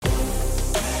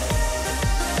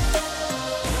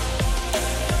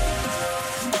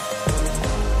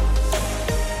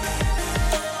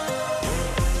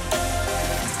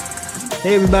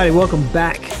Hey, everybody, welcome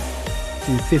back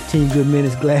to 15 Good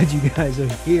Minutes. Glad you guys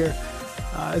are here.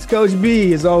 It's Coach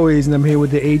B, as always, and I'm here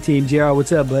with the A-Team. JR,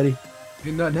 what's up, buddy?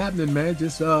 Ain't nothing happening, man.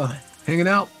 Just hanging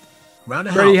out around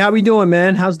the Freddie, house. how we doing,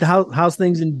 man? How's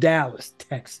things in Dallas,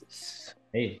 Texas?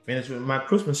 Hey, finished with my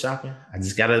Christmas shopping. I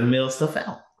just gotta mail stuff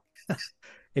out.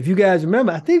 If you guys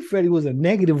remember, I think Freddie was a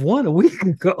 -1 a week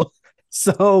ago.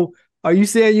 So are you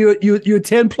saying you're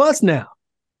 10 plus now?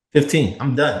 15.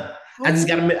 I'm done. I just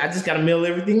gotta mail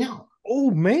everything out.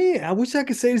 Oh man, I wish I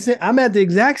could say the same. I'm at the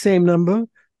exact same number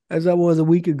as I was a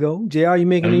week ago. JR, you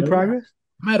making any progress?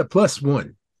 I'm at a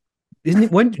 +1. Isn't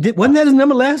it? Wasn't that his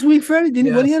number last week, Freddie?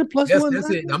 Didn't he had a +1? That's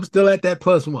it. I'm still at that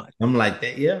 +1. I'm like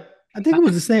that, yeah. I think it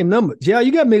was the same number. JR,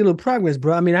 you got to make a little progress,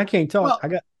 bro. I mean, I can't talk. Well, I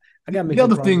got to make the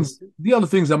other progress.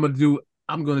 things I'm gonna do.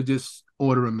 I'm gonna just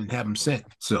order them and have them sent.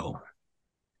 So,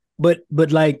 but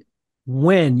like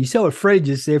when you saw what Freddie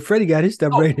just said, Freddie got his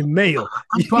stuff ready to mail.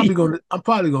 I'm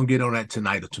probably gonna get on that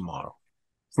tonight or tomorrow,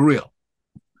 for real.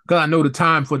 Because I know the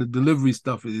time for the delivery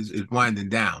stuff is winding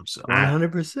down. So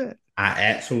 100%. I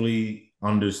actually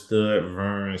understood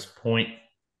Vern's point.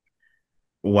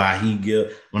 Why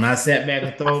when I sat back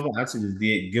and thought, I should have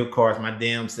did gift cards my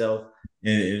damn self,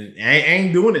 and I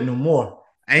ain't doing it no more.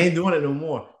 You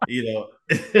know,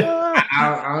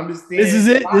 I understand. This is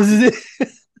it.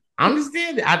 I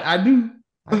understand it.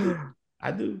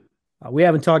 I do. We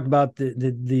haven't talked about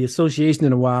the association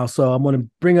in a while, so I'm going to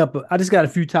bring up. I just got a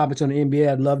few topics on the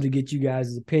NBA. I'd love to get you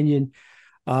guys' opinion,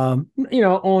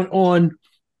 on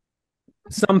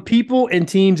some people and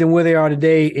teams and where they are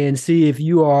today, and see if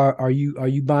you are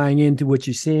you buying into what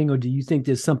you're seeing, or do you think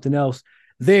there's something else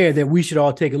there that we should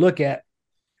all take a look at?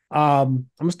 I'm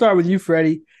gonna start with you,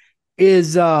 Freddie.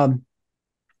 Is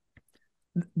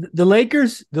the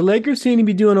Lakers seem to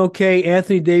be doing okay?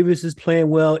 Anthony Davis is playing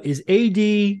well. Is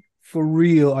AD for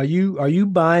real? Are you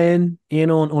buying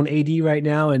in on AD right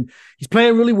now? And he's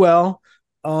playing really well.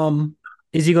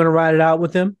 Is he going to ride it out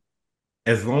with him?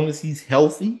 As long as he's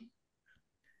healthy,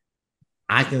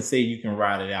 I can say you can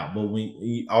ride it out. But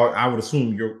I would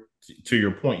assume to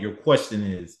your point, your question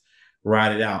is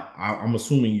ride it out. I'm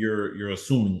assuming you're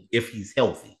assuming if he's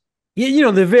healthy.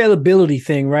 Yeah, the availability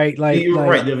thing, right? Like you're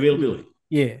right, the availability.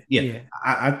 Yeah.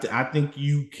 I think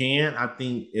you can. I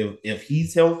think if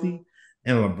he's healthy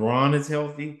and LeBron is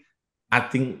healthy, I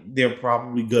think they're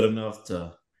probably good enough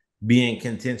to be in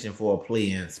contention for a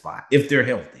play-in spot if they're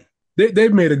healthy.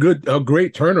 They've made a great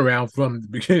turnaround from the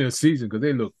beginning of the season because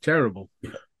they look terrible.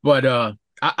 But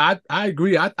I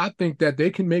agree. I think that they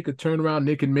can make a turnaround.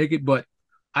 They can make it, but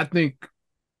I think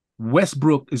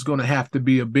Westbrook is going to have to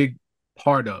be a big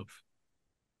part of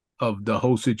the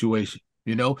whole situation.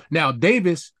 Now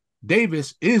Davis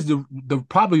is the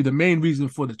probably the main reason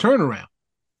for the turnaround.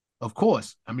 Of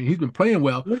course, I mean he's been playing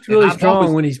well. Looks really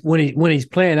strong when he's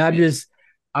playing.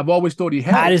 I've always thought he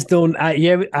had. I just don't.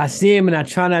 I see him and I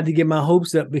try not to get my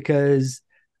hopes up because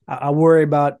I worry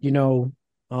about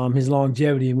his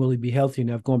longevity and will he be healthy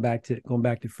enough. Going back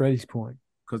to Freddie's point,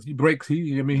 because he breaks. What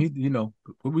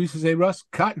we used to say, Russ,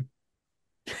 cotton.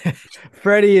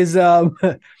 Freddie is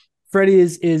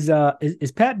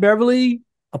Pat Beverly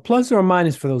a plus or a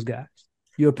minus for those guys?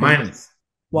 Your opinion? Minus.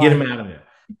 Why? Get him out of there.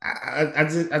 I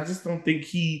just don't think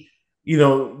he,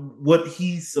 what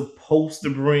he's supposed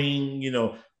to bring.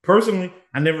 Personally,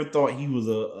 I never thought he was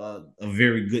a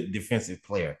very good defensive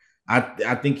player.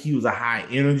 I think he was a high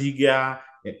energy guy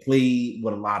that played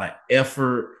with a lot of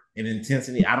effort and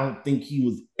intensity. I don't think he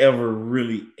was ever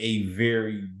really a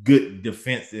very good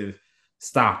defensive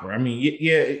stopper. I mean, if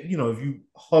you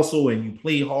hustle and you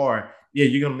play hard,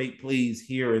 you're going to make plays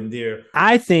here and there.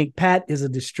 I think Pat is a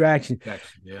distraction.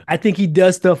 Yeah. I think he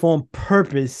does stuff on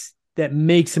purpose that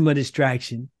makes him a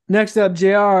distraction. Next up,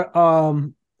 JR,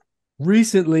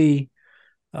 recently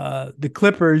the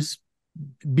Clippers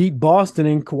beat Boston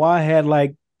and Kawhi had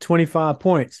like 25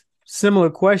 points. Similar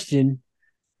question.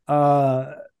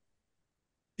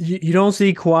 You don't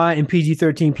see Kawhi and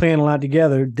PG-13 playing a lot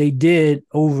together. They did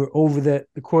over the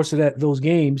course of those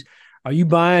games. Are you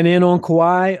buying in on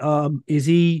Kawhi? Is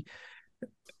he,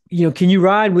 can you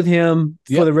ride with him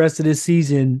for the rest of this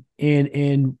season?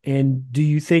 And do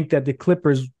you think that the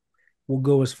Clippers will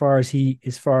go as far as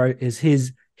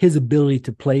his ability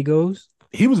to play goes?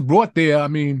 He was brought there,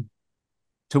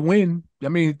 to win.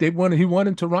 He won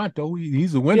in Toronto.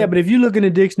 He's a winner. Yeah, but if you look in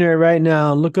the dictionary right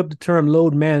now and look up the term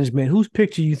load management, whose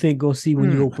picture you think gonna see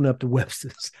when you open up the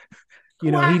Webster's?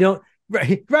 He don't.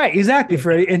 Right, exactly,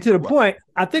 Freddie. And to the point,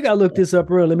 I think I looked this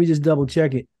up earlier. Let me just double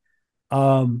check it.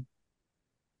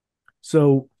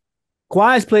 So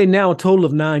Kawhi's played now a total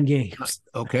of 9 games.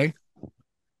 Okay.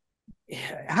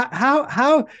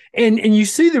 how and you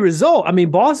see the result. I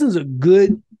mean, Boston's a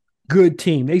good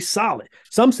team. They solid.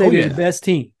 Some say they're the best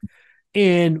team.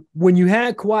 And when you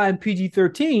had Kawhi and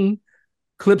PG-13,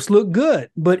 Clips look good.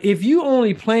 But if you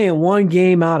only playing one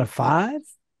game out of 5,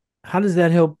 how does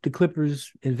that help the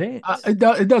Clippers advance? It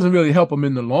doesn't really help them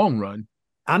in the long run.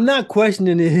 I'm not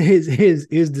questioning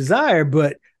his desire,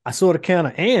 but I sort of kind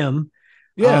of am.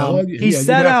 Yeah, he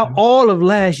sat out all of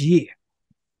last year.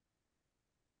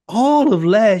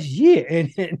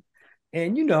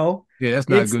 And you know, that's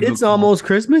not good. It's almost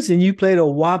Christmas, and you played a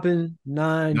whopping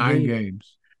 9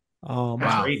 games.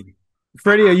 Wow.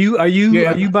 Freddie, are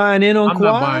you buying in on Kawhi? I'm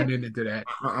not buying into that.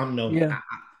 I'm no. Yeah.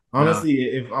 Honestly,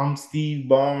 if I'm Steve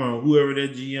Ballmer or whoever the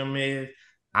GM is,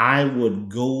 I would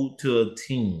go to a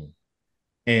team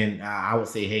and I would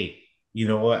say, hey, you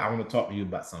know what? I want to talk to you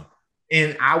about something.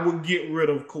 And I would get rid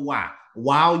of Kawhi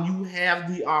while you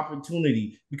have the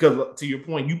opportunity, because to your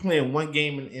point, you playing one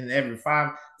game in every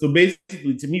 5. So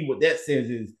basically, to me, what that says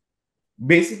is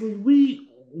basically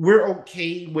we're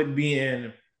okay with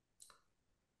being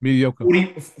mediocre,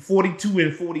 42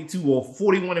 and 42 or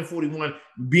 41 and 41,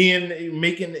 making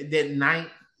that 9th,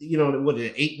 you know, what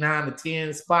is it, 8, 9, or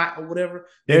 10 spot or whatever.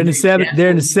 They're in the 7. They're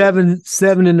in the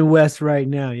 7 in the West right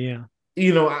now. Yeah,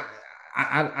 you know,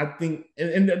 I think,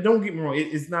 and don't get me wrong,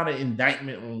 it's not an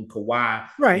indictment on Kawhi,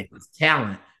 right? His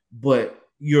talent, but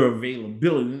your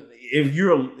availability. If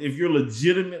you're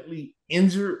legitimately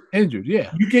injured,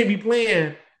 yeah, you can't be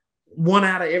playing 1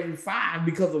 out of every 5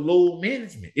 because of load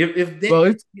management. If that, well,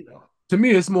 it's, you know, to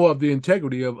me, it's more of the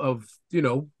integrity of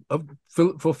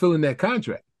fulfilling that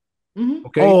contract. Mm-hmm.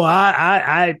 Okay. Oh,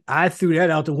 I threw that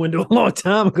out the window a long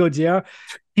time ago, JR.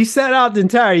 He sat out the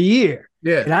entire year.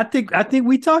 Yeah. And I think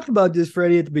we talked about this,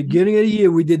 Freddie, at the beginning of the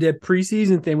year. We did that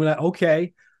preseason thing. We're like,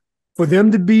 okay, for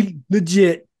them to be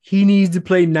legit, he needs to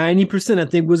play 90%, I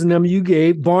think was the number you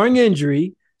gave, barring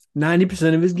injury,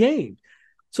 90% of his games.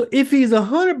 So if he's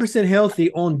 100%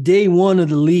 healthy on day 1 of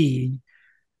the league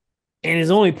and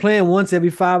is only playing once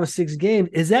every 5 or 6 games,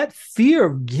 is that fear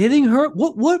of getting hurt?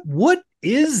 What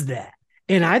is that?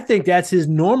 And I think that's his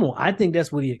normal. I think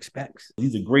that's what he expects.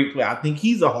 He's a great player. I think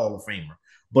he's a Hall of Famer.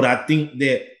 But I think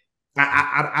that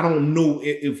I don't know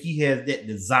if he has that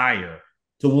desire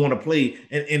to want to play.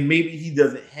 And maybe he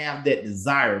doesn't have that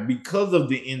desire because of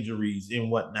the injuries and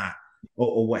whatnot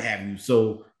or what have you.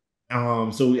 So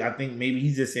I think maybe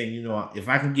he's just saying, you know, if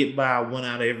I can get by 1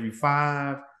 out of every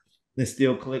 5 and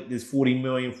still collect this 40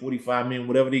 million, 45 million,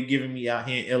 whatever they're giving me out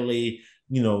here in LA,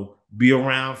 you know, be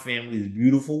around family, it's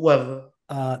beautiful weather.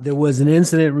 There was an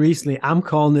incident recently. I'm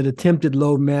calling it attempted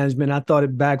load management. I thought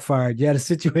it backfired. You had a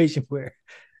situation where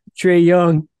Trae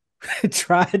Young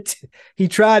tried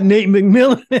Nate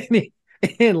McMillan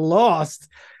and lost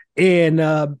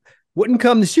and wouldn't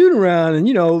come to shoot around. And,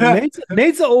 you know,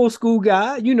 Nate's an old school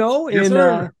guy, you know,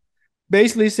 and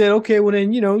basically said, okay, well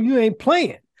then, you know, you ain't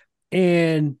playing.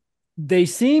 And they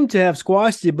seem to have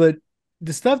squashed it, but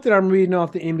the stuff that I'm reading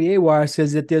off the NBA wire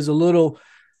says that there's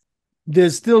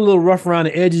still a little rough around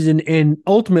the edges, and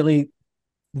ultimately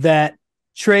that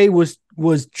Trae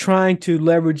was trying to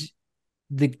leverage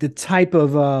the type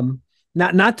of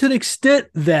not to the extent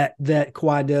that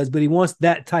Kawhi does, but he wants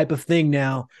that type of thing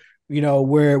now, you know,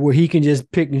 where he can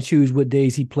just pick and choose what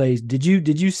days he plays. Did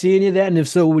you see any of that? And if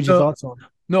so, what was your thoughts on it?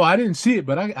 No, I didn't see it,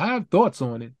 but I have thoughts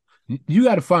on it. You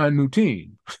got to find a new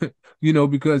team, you know,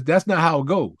 because that's not how it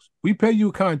goes. We pay you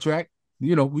a contract.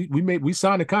 You know, we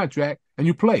sign a contract and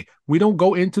you play. We don't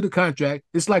go into the contract.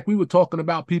 It's like we were talking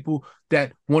about people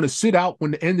that want to sit out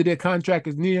when the end of their contract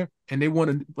is near and they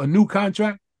want a new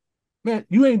contract. Man,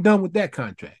 you ain't done with that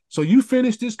contract. So you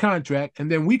finish this contract and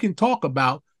then we can talk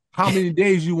about how many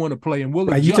days you want to play and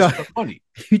we'll adjust the money.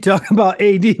 You talking about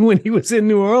AD when he was in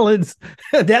New Orleans.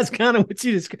 That's kind of what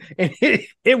you described. And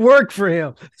it worked for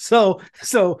him. So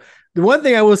the one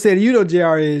thing I will say to you though,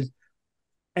 JR, is,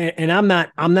 and I'm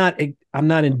not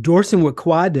endorsing what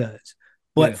Kawhi does,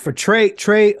 but for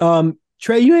Trae,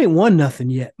 you ain't won nothing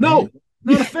yet. No,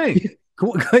 not a thing.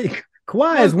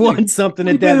 Kawhi has won something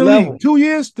at that level. 2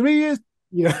 years, 3 years.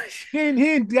 You know, he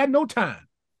ain't got no time.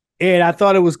 And I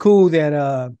thought it was cool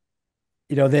that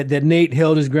you know, that Nate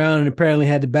held his ground and apparently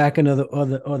had the backing of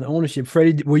the ownership.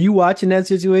 Freddie, were you watching that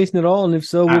situation at all? And if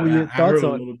so, what were your thoughts on it? I heard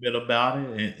a little bit about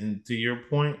it. And to your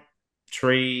point,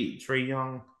 Trae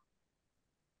Young,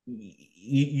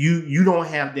 you don't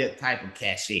have that type of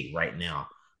cachet right now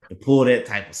to pull that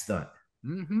type of stunt.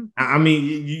 Mm-hmm. I mean,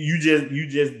 you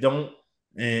just don't,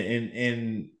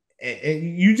 and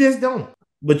you just don't.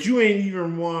 But you ain't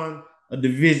even won a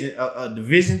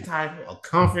division title, a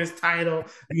conference title.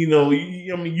 You know,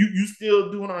 I mean, you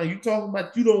still doing all. You talking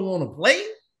about you don't want to play?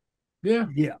 Yeah.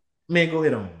 Yeah. Man, go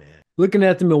ahead on, man. Looking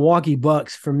at the Milwaukee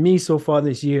Bucks, for me so far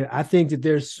this year, I think that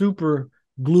their super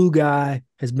glue guy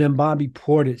has been Bobby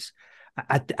Portis.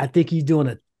 I think he's doing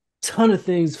a ton of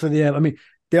things for them. I mean,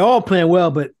 they're all playing well,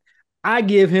 but I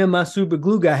give him my super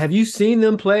glue guy. Have you seen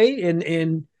them play?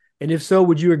 And if so,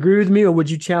 would you agree with me, or would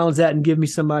you challenge that and give me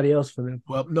somebody else for them?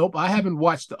 Well, nope. I haven't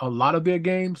watched a lot of their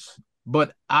games,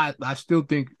 but I still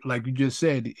think, like you just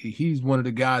said, he's one of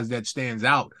the guys that stands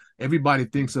out. Everybody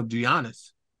thinks of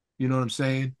Giannis. You know what I'm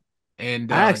saying?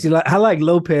 And I like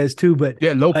Lopez too, but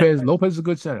yeah, Lopez is a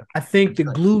good center. I think the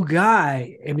glue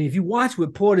guy. I mean, if you watch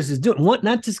what Portis is doing,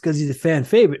 not just because he's a fan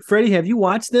favorite. Freddie, have you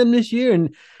watched them this year?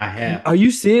 And I have. Are you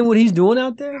seeing what he's doing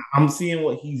out there? I'm seeing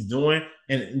what he's doing,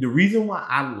 and the reason why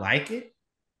I like it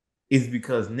is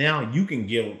because now you can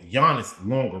give Giannis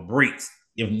longer breaks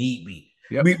if need be.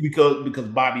 Yep. Because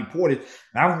Bobby Portis,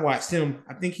 I've watched him.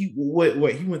 I think he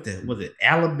went to, was it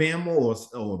Alabama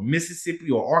or Mississippi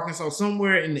or Arkansas,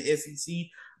 somewhere in the SEC.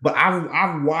 But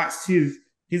I've watched his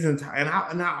entire,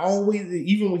 and I always,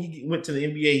 even when he went to the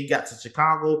NBA, he got to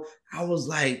Chicago. I was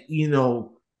like,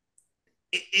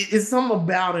 it's something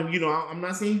about him. I'm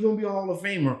not saying he's gonna be a Hall of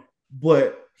Famer,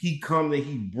 but he comes and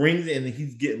he brings it, and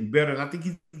he's getting better. And I think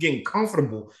he's getting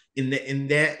comfortable in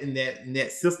that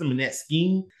system, in that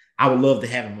scheme. I would love to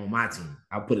have him on my team.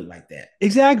 I'll put it like that.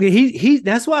 Exactly. He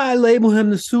that's why I label him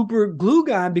the super glue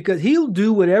guy, because he'll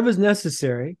do whatever's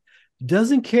necessary.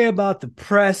 Doesn't care about the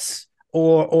press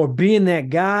or being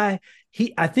that guy.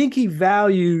 I think he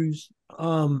values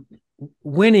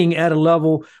winning at a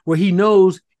level where he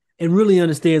knows and really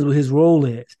understands what his role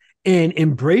is and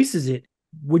embraces it.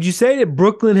 Would you say that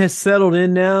Brooklyn has settled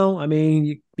in now? I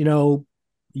mean, you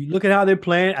look at how they're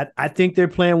playing. I think they're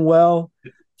playing well.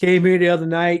 Came here the other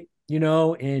night,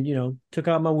 and took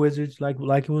out my Wizards like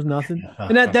it was nothing.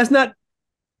 And that's not,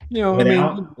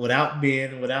 without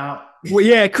Ben, without. Well,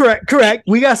 yeah, correct.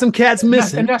 We got some cats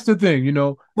missing, and that's the thing,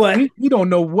 But we don't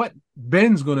know what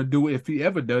Ben's gonna do if he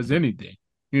ever does anything,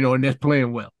 and that's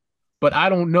playing well. But I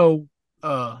don't know.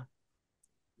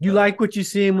 You like what you're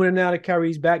seeing when now that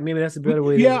Kyrie's back? Maybe that's a better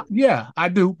way. Yeah, I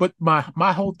do. But my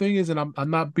whole thing is, and I'm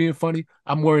not being funny,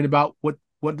 I'm worried about what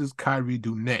does Kyrie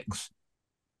do next.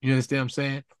 You understand what I'm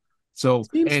saying? So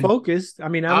seems focused. I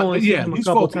mean, I've only seen him a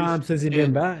couple times since he's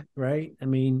been back, right? I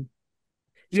mean,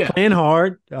 he's playing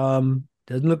hard. Doesn't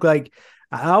look like.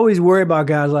 I always worry about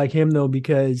guys like him though,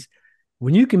 because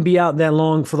when you can be out that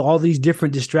long for all these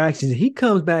different distractions, he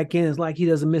comes back in, it's like he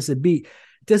doesn't miss a beat.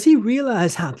 Does he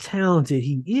realize how talented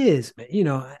he is?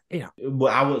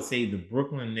 Well, I would say the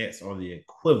Brooklyn Nets are the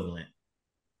equivalent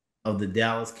of the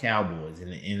Dallas Cowboys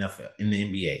in the NFL, in the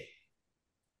NBA.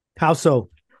 How so?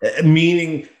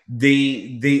 Meaning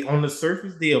they on the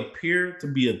surface they appear to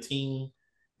be a team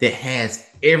that has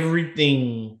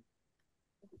everything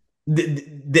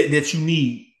that you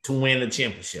need to win a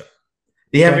championship.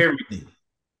 They have everything.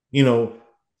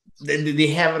 They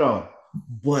have it all.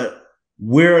 But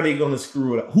where are they going to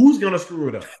screw it up? Who's going to screw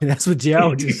it up? That's what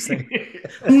Joe just said.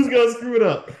 Who's going to screw it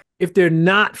up? If they're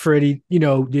not, Freddie,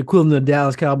 the equivalent of the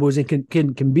Dallas Cowboys, and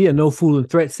can be a no fooling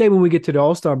threat. Say when we get to the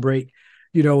All-Star break,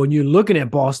 when you're looking at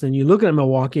Boston, you're looking at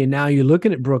Milwaukee, and now you're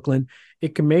looking at Brooklyn,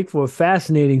 it can make for a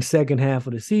fascinating second half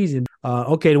of the season.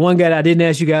 Okay, the one guy that I didn't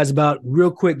ask you guys about,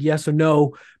 real quick, yes or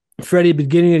no, Freddie,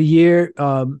 beginning of the year,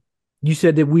 you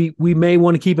said that we may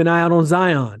want to keep an eye out on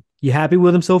Zion. You happy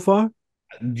with him so far?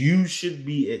 You should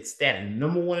be ecstatic.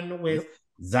 Number one in the West.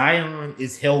 Zion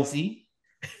is healthy.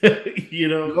 He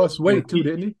lost weight too,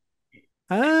 didn't he?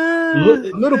 A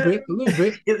little bit.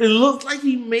 It looks like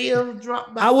he may have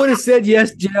dropped. I would have said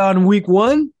yes, Jay, on week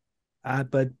one,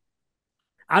 but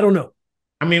I don't know.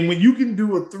 I mean, when you can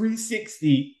do a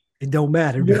 360, it don't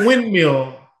matter.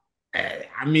 Windmill.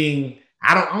 I mean,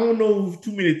 I don't know if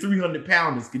too many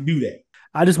 300-pounders can do that.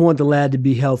 I just want the lad to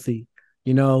be healthy.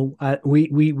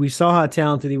 We saw how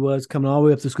talented he was coming all the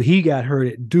way up to school. He got hurt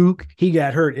at Duke. He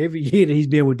got hurt every year that he's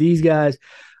been with these guys.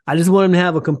 I just want him to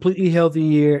have a completely healthy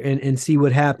year and see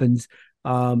what happens,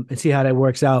 and see how that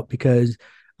works out, because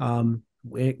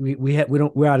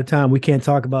we're out of time. We can't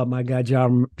talk about my guy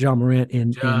John Morant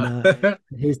and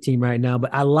his team right now.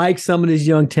 But I like some of this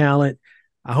young talent.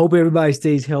 I hope everybody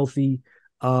stays healthy.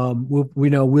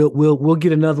 We'll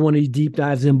get another one of these deep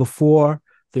dives in before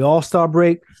the All-Star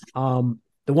break. The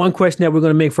one question that we're going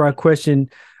to make for our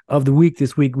question of the week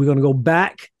this week, we're going to go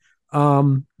back,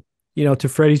 to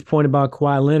Freddie's point about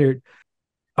Kawhi Leonard.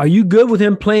 Are you good with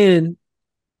him playing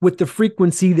with the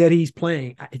frequency that he's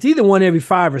playing? It's either one every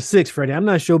 5 or 6, Freddie. I'm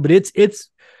not sure, but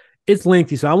it's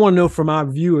lengthy. So I want to know from our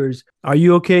viewers, are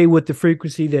you okay with the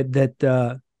frequency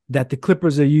that that the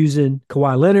Clippers are using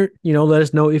Kawhi Leonard. Let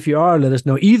us know if you are. Let us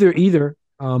know either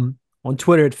on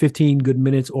Twitter at 15 Good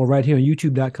Minutes or right here on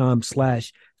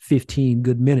YouTube.com/15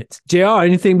 Good Minutes. JR,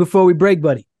 anything before we break,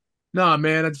 buddy? Nah,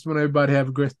 man. I just want everybody to have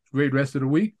a great rest of the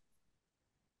week.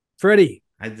 Freddie.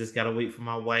 I just gotta wait for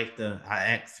my wife I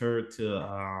asked her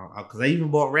to because I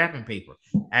even bought wrapping paper.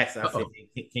 I said, can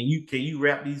you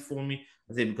wrap these for me?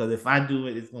 I said, because if I do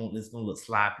it, it's gonna look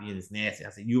sloppy and it's nasty. I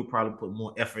said, you'll probably put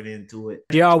more effort into it.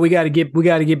 Yeah, we gotta get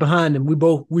behind him.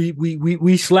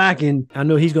 We slacking. I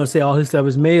know he's gonna say all his stuff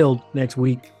is mailed next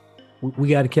week. We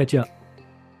gotta catch up.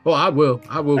 Oh, I will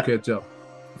catch up.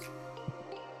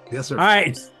 Yes, sir. All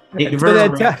right.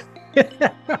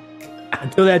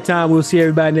 Until that time, we'll see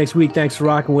everybody next week. Thanks for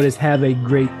rocking with us. Have a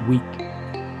great week.